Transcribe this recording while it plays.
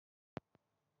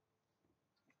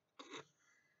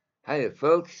Hiya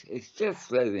folks, it's Jeff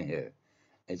Flavin here,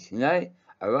 and tonight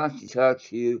I want to talk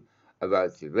to you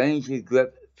about the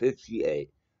Ranger-Grip 58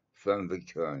 from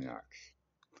Victorinox.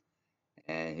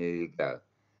 And here you go.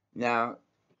 Now,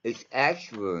 its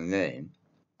actual name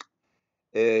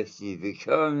is the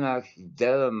Victorinox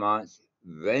Delamont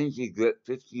Ranger-Grip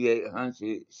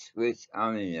 5800 Swiss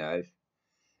Army Knife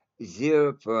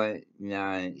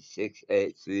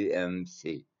 0.9683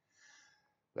 MC.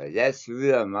 But that's a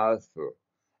real mouthful.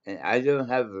 And I don't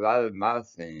have a lot of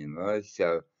mouth anymore,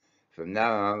 so from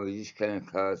now on we're just gonna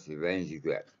call it the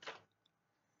Ranger-Grip.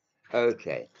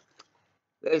 Okay,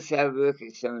 let's have a look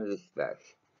at some of the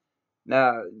specs.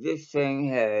 Now, this thing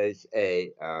has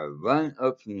a one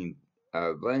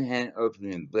hand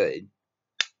opening blade,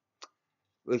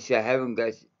 which I haven't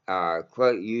got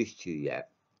quite used to yet.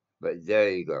 But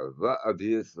there you go. What a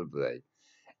beautiful blade.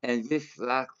 And this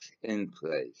locks in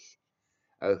place.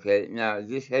 Okay, now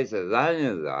this has a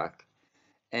liner lock,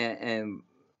 and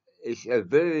it's a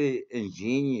very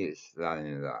ingenious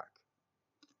liner lock.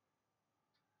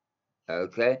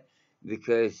 Okay,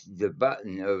 because the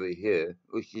button over here,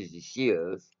 which is the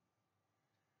shield,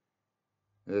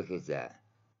 look at that.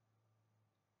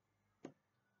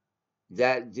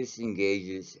 That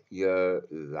disengages your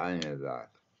liner lock.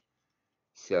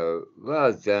 So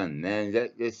well done, man.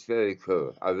 That's very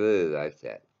cool. I really like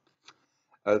that.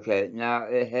 Okay, now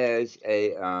it has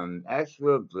a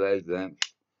actual blade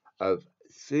length of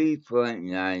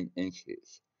 3.9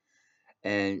 inches,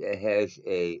 and it has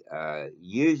a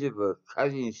usable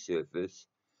cutting surface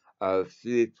of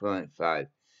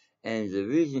 3.5. And the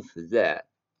reason for that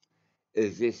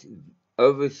is this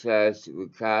oversized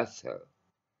ricasso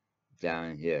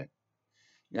down here.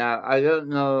 Now, I don't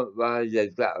know why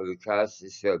they've got a ricasso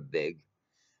so big,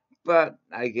 but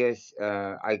I guess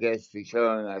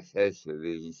Victorinox has some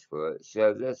reasons for it,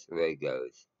 so that's the way it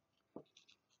goes.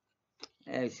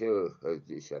 And so we'll close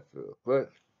this up real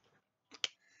quick.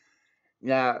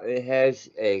 Now, it has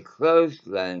a closed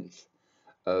length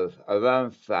of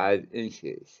around 5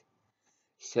 inches.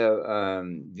 So,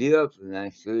 the open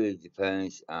length really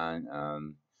depends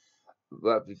on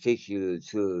what particular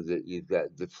tool that you've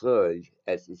got deployed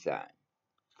at the time.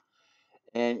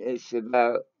 And it's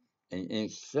about an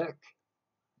inch thick,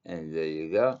 and there you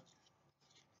go.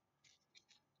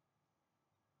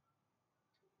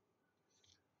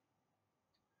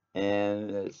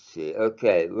 And let's see.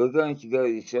 Okay, we're going to go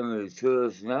to some of the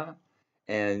tools now.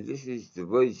 And this is the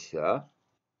wood saw.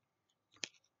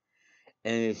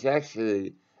 And it's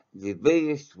actually the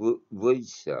biggest wood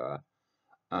saw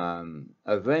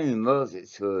of any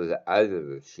multi-tool that I've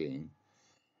ever seen.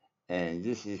 And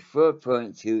this is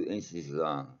 4.2 inches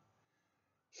long.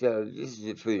 So this is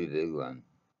a pretty big one.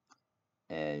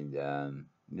 And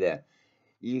yeah,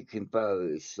 you can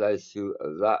probably slice through a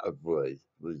lot of wood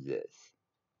with this.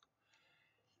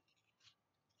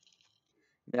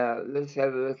 Now let's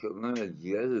have a look at one of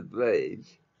the other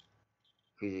blades,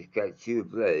 because it's got two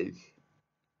blades.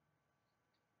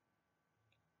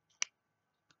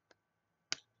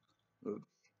 Oops.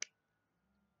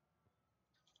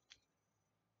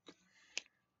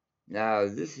 Now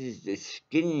this is the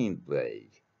skinning blade.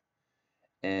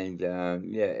 And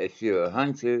yeah, if you're a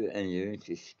hunter and you're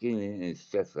into skinning and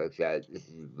stuff like that, this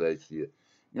is the blade for you.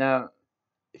 Now,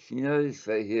 if you notice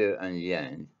right here on the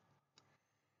end,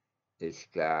 it's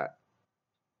got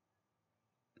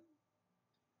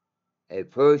a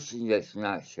portion that's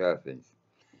not sharpened.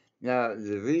 Now,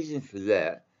 the reason for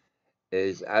that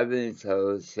is I've been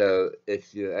told, so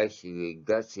if you're actually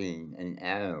gutting an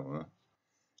animal,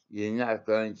 you're not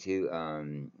going to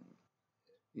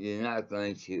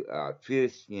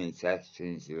pierce the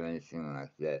intestines or anything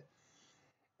like that.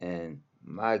 And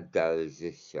my God, is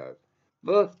this sharp.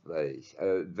 Both blades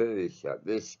are very sharp.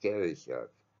 They're scary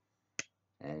sharp.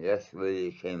 And that's where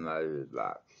they came out of the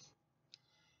box.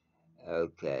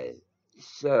 Okay,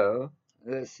 so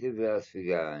let's see what else we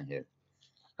got on here.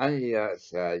 On the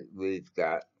outside, we've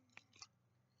got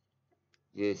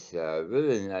this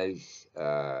really nice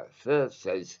Phillips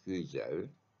head screwdriver.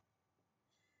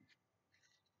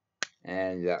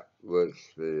 And that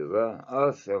works pretty well.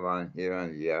 Also on here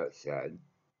on the outside,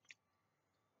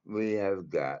 we have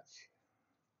got,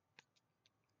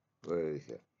 where is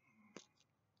it?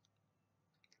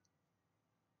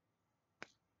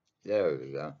 There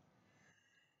we go.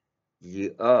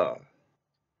 The R.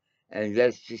 And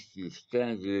that's just the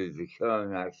standard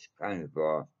Victorinox kind of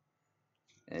ball.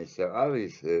 And so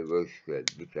obviously it works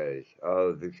good because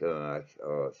all Victorinox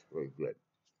balls work good.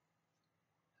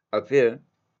 Up here,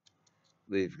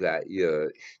 we've got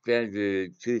your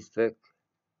standard toothpick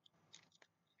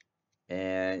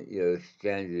and your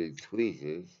standard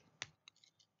tweezers.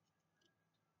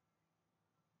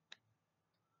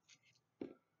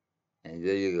 And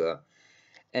there you go.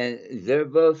 And they're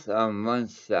both on one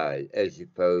side as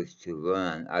opposed to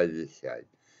one on either side.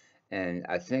 And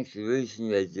I think the reason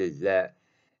they did that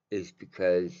is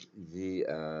because the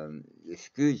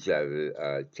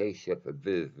screwdriver takes up a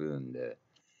bit of room there.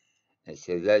 And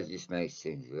so that just makes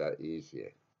things a lot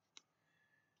easier.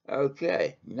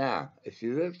 Okay, now, if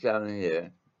you look down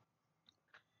here,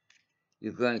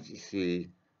 you're going to see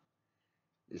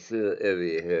this little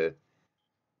area here.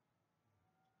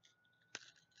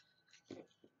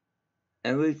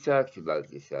 And we talked about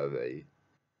this already.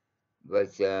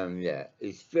 But yeah,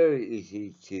 it's very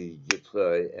easy to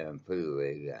deploy and put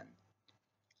away again.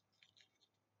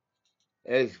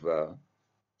 As well,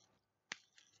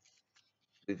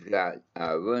 we've got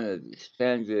one of the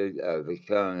standard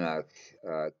Victorinox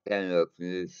can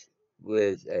openers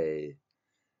with a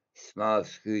small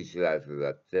screwdriver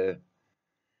up there.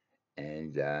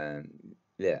 And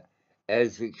yeah,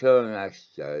 as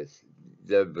Victorinox does,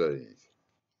 they're brilliant.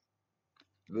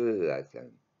 Really like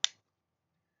them.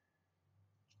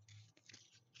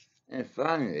 And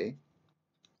finally,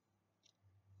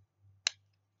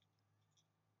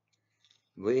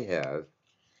 we have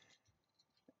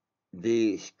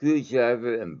the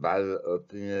screwdriver and bottle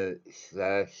opener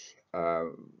slash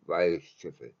wire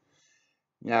stripper.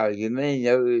 Now, you may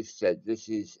notice that this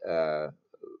is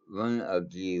one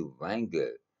of the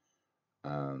Ranger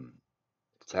um,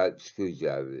 type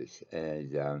screwdrivers,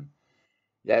 and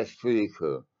that's pretty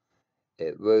cool.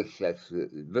 It works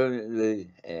absolutely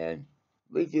brilliantly, and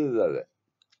we do love it.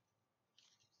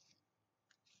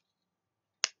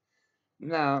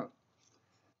 Now,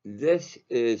 this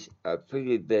is a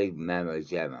pretty big mamma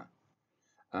jamma.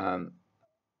 Um,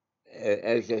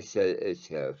 as I said, it's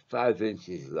 5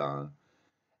 inches long,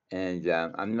 and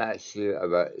I'm not sure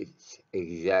about its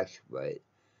exact weight,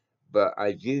 but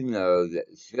I do know that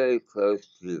it's very close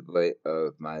to the weight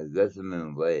of my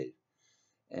Leatherman wave,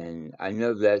 and I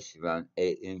know that's around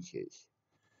 8 inches,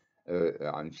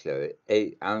 or I'm sorry,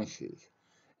 8 ounces.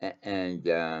 And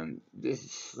this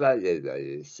is slightly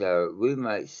lighter, so we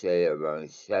might say around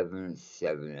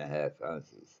 7.5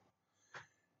 ounces.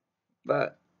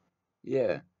 But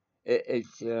yeah,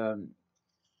 it's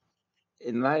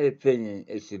in my opinion,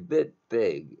 it's a bit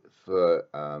big for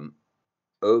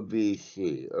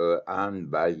OBC or on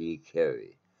body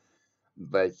carry,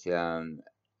 but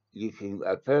you can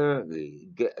apparently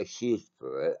get a sheath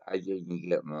for it. I didn't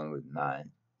get one with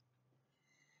mine.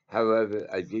 However,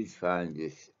 I did find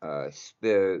this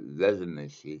spare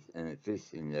Leatherman sheath, and it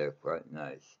fits in there quite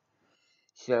nice.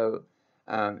 So,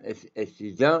 if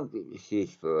you don't get the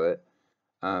sheath for it,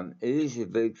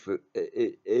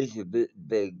 it is a bit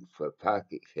big for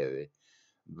pocket carry.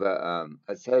 But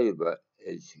I tell you what,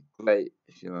 it's great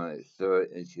if you want to throw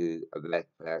it into a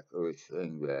backpack or a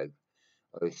sling bag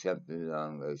or something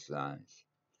along those lines.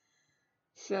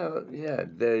 So yeah,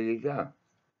 there you go.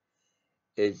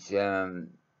 It's um,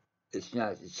 it's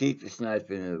not the cheapest knife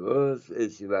in the world.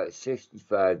 It's about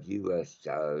 $65 US,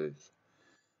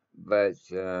 but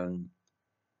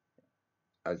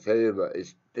I'll tell you what,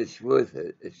 it's worth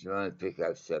it if you want to pick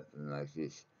up something like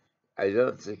this. I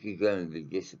don't think you're going to be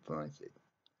disappointed.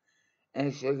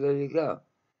 And so there you go.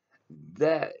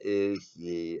 That is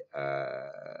the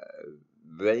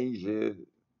Ranger,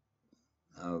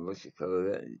 what's it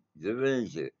called? The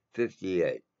Ranger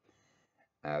 58,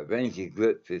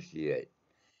 Ranger-Grip 58.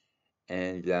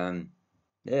 And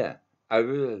yeah, I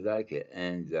really like it.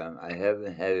 And I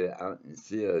haven't had it out in the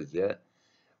field yet,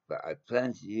 but I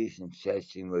plan to do some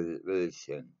testing with it really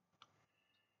soon.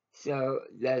 So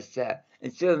that's that.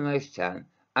 Until next time,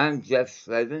 I'm Jeff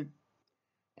Sledden,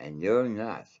 and you're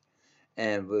not.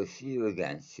 And we'll see you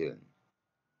again soon.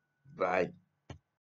 Bye.